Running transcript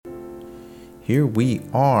here we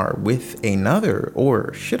are with another,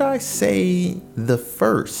 or should I say the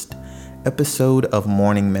first episode of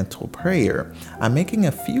Morning Mental Prayer. I'm making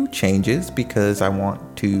a few changes because I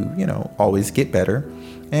want to, always get better.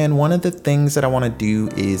 And one of the things that I want to do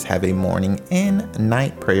is have a morning and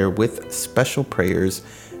night prayer with special prayers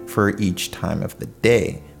for each time of the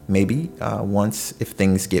day. Maybe once, if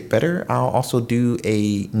things get better, I'll also do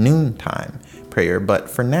a noontime prayer. But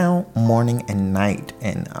for now, morning and night.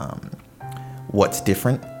 And what's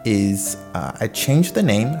different is I changed the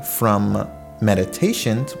name from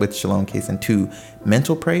Meditations with Shalom Kaysen to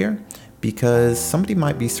Mental Prayer, because somebody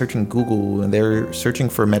might be searching Google and they're searching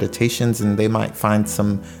for meditations and they might find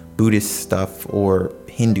some Buddhist stuff or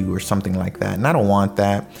Hindu or something like that. And I don't want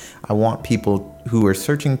that. I want people who are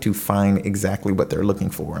searching to find exactly what they're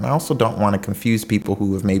looking for. And I also don't want to confuse people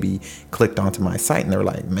who have maybe clicked onto my site and they're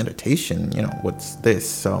like, meditation, what's this?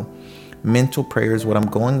 So mental prayer is what I'm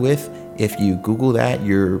going with. If you Google that,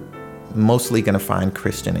 you're mostly going to find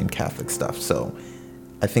Christian and Catholic stuff. So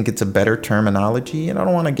I think it's a better terminology, and I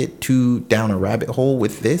don't want to get too down a rabbit hole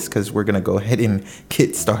with this because we're going to go ahead and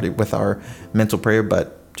get started with our mental prayer.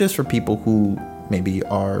 But just for people who maybe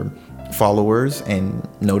are followers and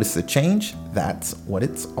notice the change, that's what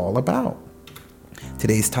it's all about.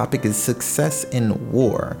 Today's topic is success in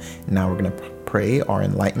war. Now we're going to pray our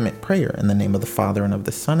enlightenment prayer in the name of the Father and of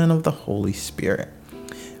the Son and of the Holy Spirit.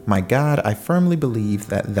 My God, I firmly believe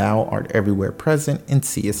that thou art everywhere present and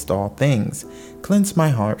seest all things. Cleanse my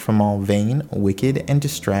heart from all vain, wicked, and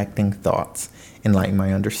distracting thoughts. Enlighten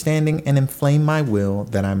my understanding and inflame my will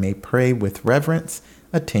that I may pray with reverence,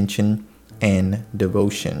 attention, and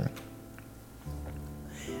devotion.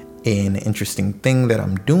 An interesting thing that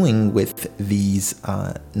I'm doing with these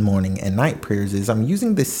morning and night prayers is I'm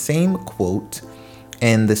using the same quote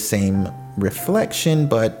and the same reflection,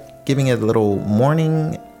 but giving it a little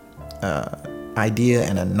morning idea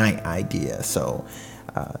and a night idea. So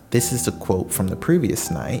this is a quote from the previous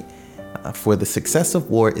night. For the success of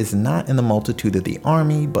war is not in the multitude of the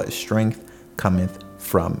army, but strength cometh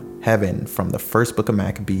from heaven. From the first book of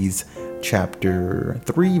Maccabees, chapter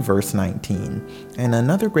 3, verse 19. And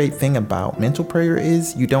another great thing about mental prayer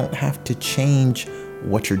is you don't have to change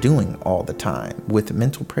what you're doing all the time. With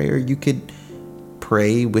mental prayer, you could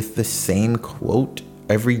pray with the same quote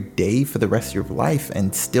every day for the rest of your life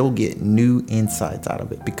and still get new insights out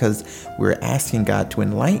of it, because we're asking God to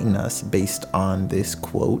enlighten us based on this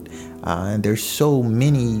quote. And there's so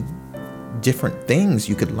many different things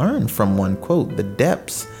you could learn from one quote. The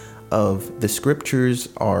depths of the scriptures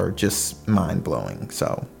are just mind-blowing.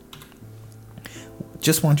 So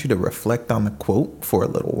just want you to reflect on the quote for a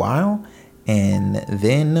little while, and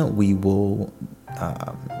then we will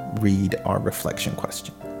read our reflection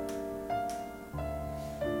question.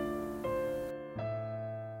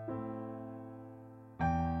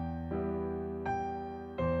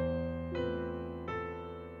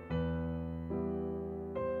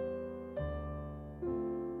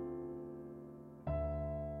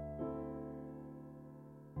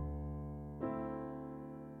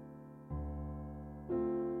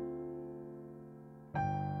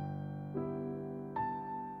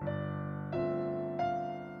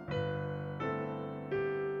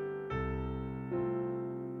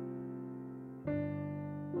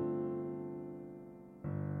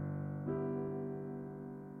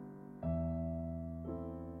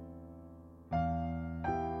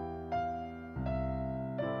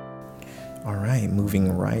 All right,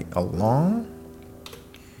 moving right along.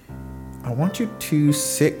 I want you to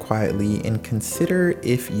sit quietly and consider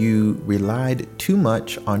if you relied too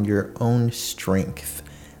much on your own strength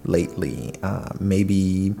lately.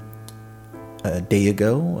 Maybe a day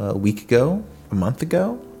ago, a week ago, a month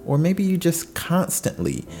ago, or maybe you just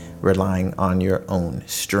constantly relying on your own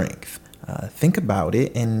strength. Think about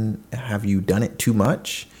it, and have you done it too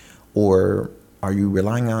much, or are you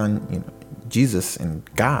relying on Jesus and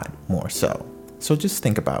God more so? So just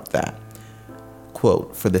think about that.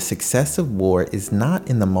 Quote, for the success of war is not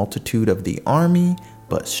in the multitude of the army,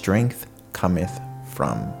 but strength cometh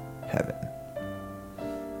from heaven.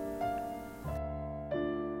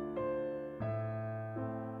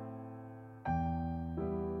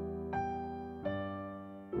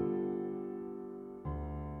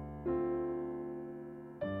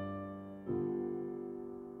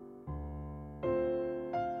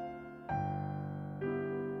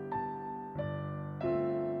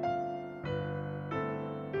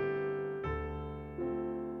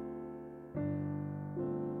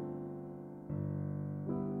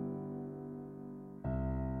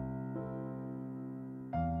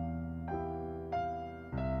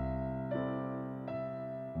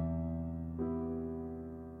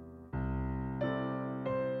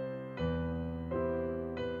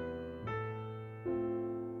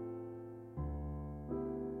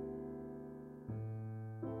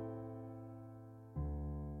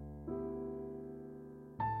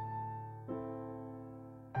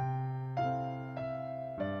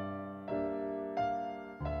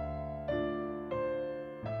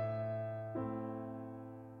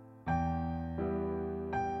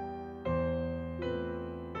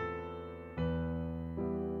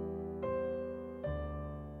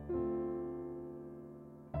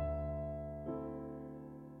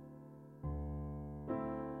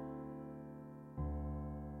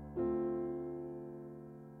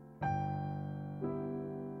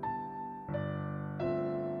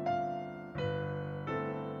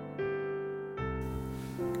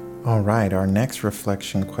 All right, our next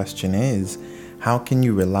reflection question is, how can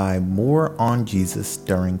you rely more on Jesus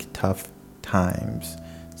during tough times?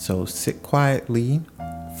 So sit quietly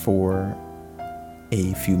for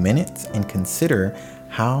a few minutes and consider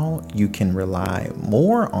how you can rely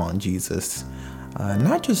more on Jesus,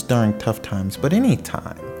 not just during tough times, but any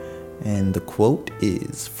time. And the quote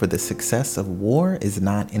is, "For the success of war is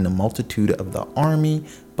not in the multitude of the army,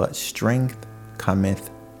 but strength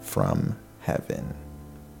cometh from heaven."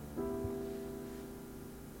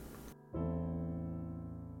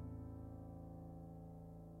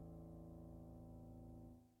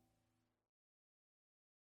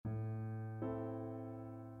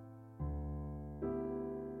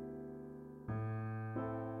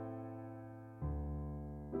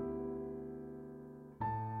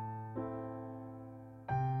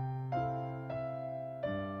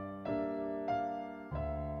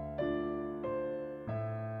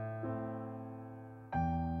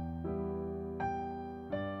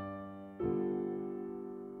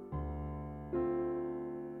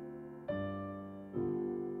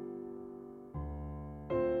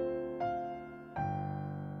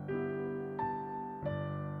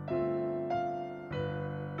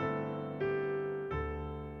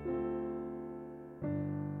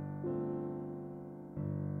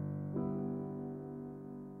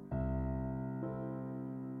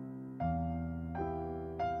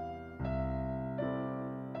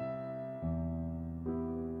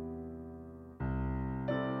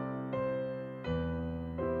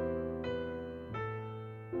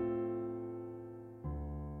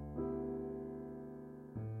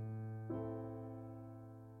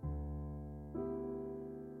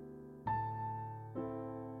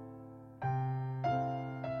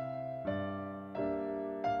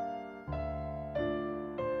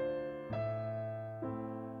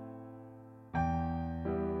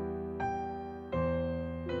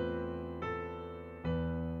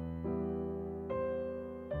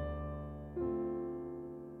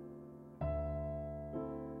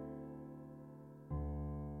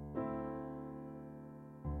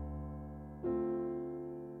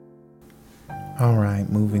 All right,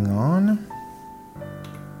 moving on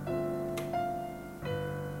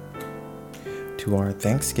to our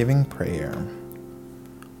Thanksgiving prayer.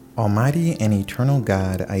 Almighty and eternal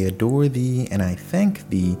God, I adore thee and I thank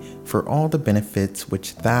thee for all the benefits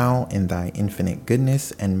which thou in thy infinite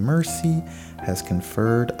goodness and mercy has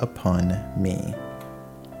conferred upon me.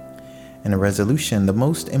 And a resolution, the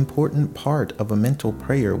most important part of a mental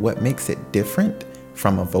prayer, what makes it different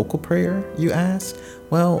from a vocal prayer, you ask?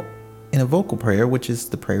 Well, in a vocal prayer, which is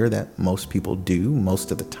the prayer that most people do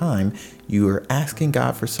most of the time, you are asking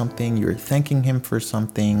God for something, you're thanking him for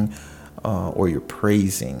something, or you're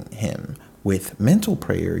praising him. With mental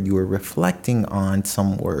prayer, you are reflecting on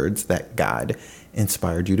some words that God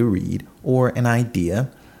inspired you to read or an idea,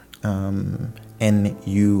 and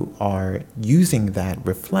you are using that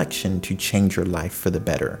reflection to change your life for the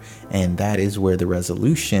better. And that is where the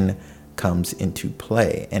resolution comes into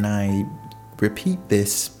play. And I repeat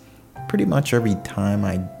this pretty much every time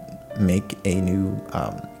I make a new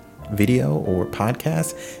video or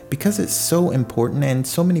podcast, because it's so important and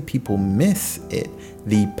so many people miss it.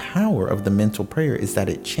 The power of the mental prayer is that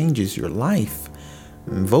it changes your life.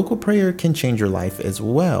 Vocal prayer can change your life as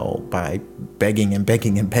well by begging and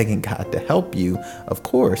begging and begging God to help you. Of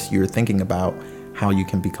course, you're thinking about how you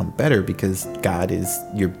can become better because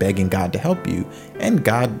you're begging God to help you. And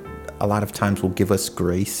God a lot of times will give us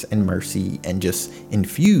grace and mercy and just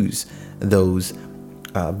infuse those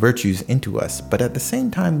virtues into us. But at the same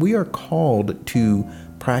time, we are called to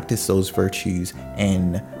practice those virtues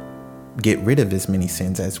and get rid of as many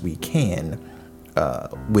sins as we can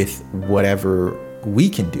with whatever we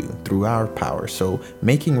can do through our power. So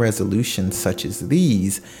making resolutions such as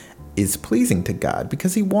these is pleasing to God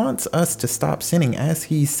because he wants us to stop sinning. As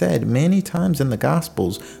he said many times in the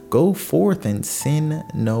Gospels, go forth and sin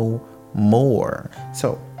no more.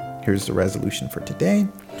 So here's the resolution for today.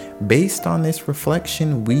 Based on this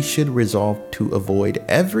reflection, we should resolve to avoid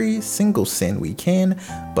every single sin we can,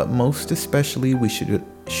 but most especially we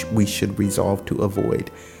should resolve to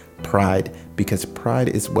avoid pride, because pride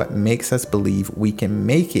is what makes us believe we can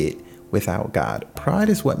make it without God. Pride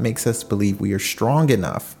is what makes us believe we are strong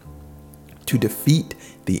enough to defeat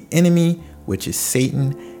the enemy, which is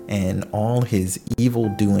Satan and all his evil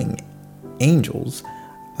doing angels.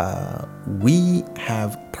 We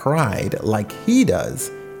have pride like he does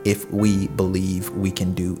if we believe we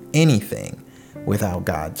can do anything without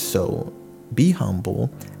God. So be humble,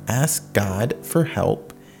 ask God for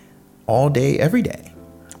help all day, every day.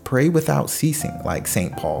 Pray without ceasing, like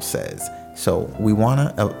St. Paul says. So we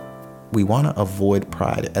want to we want to avoid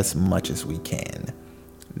pride as much as we can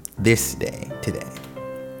this day, today.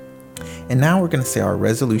 And now we're going to say our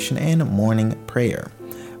resolution and morning prayer.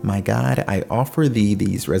 My God, I offer thee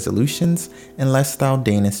these resolutions. Unless thou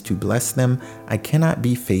deignest to bless them, I cannot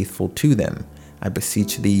be faithful to them. I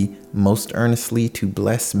beseech thee most earnestly to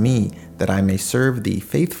bless me, that I may serve thee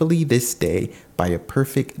faithfully this day by a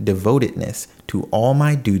perfect devotedness to all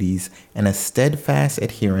my duties and a steadfast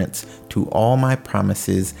adherence to all my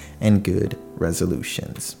promises and good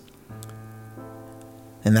resolutions.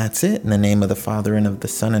 And that's it. In the name of the Father, and of the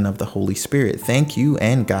Son, and of the Holy Spirit. Thank you,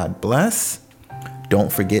 and God bless.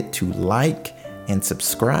 Don't forget to like and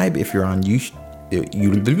subscribe if you're on YouTube.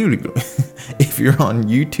 If you're on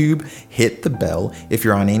YouTube, hit the bell. If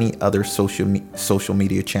you're on any other social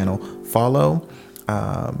media channel, follow.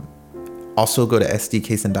 Also go to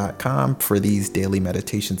sdkason.com for these daily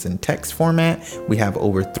meditations in text format. We have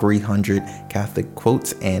over 300 Catholic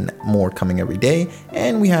quotes and more coming every day.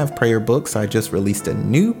 And we have prayer books. I just released a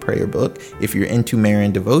new prayer book. If you're into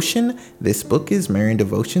Marian devotion, this book is Marian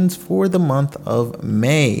Devotions for the month of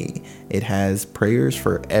May. It has prayers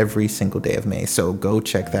for every single day of May. So go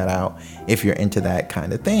check that out if you're into that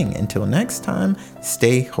kind of thing. Until next time,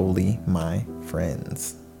 stay holy, my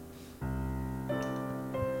friends.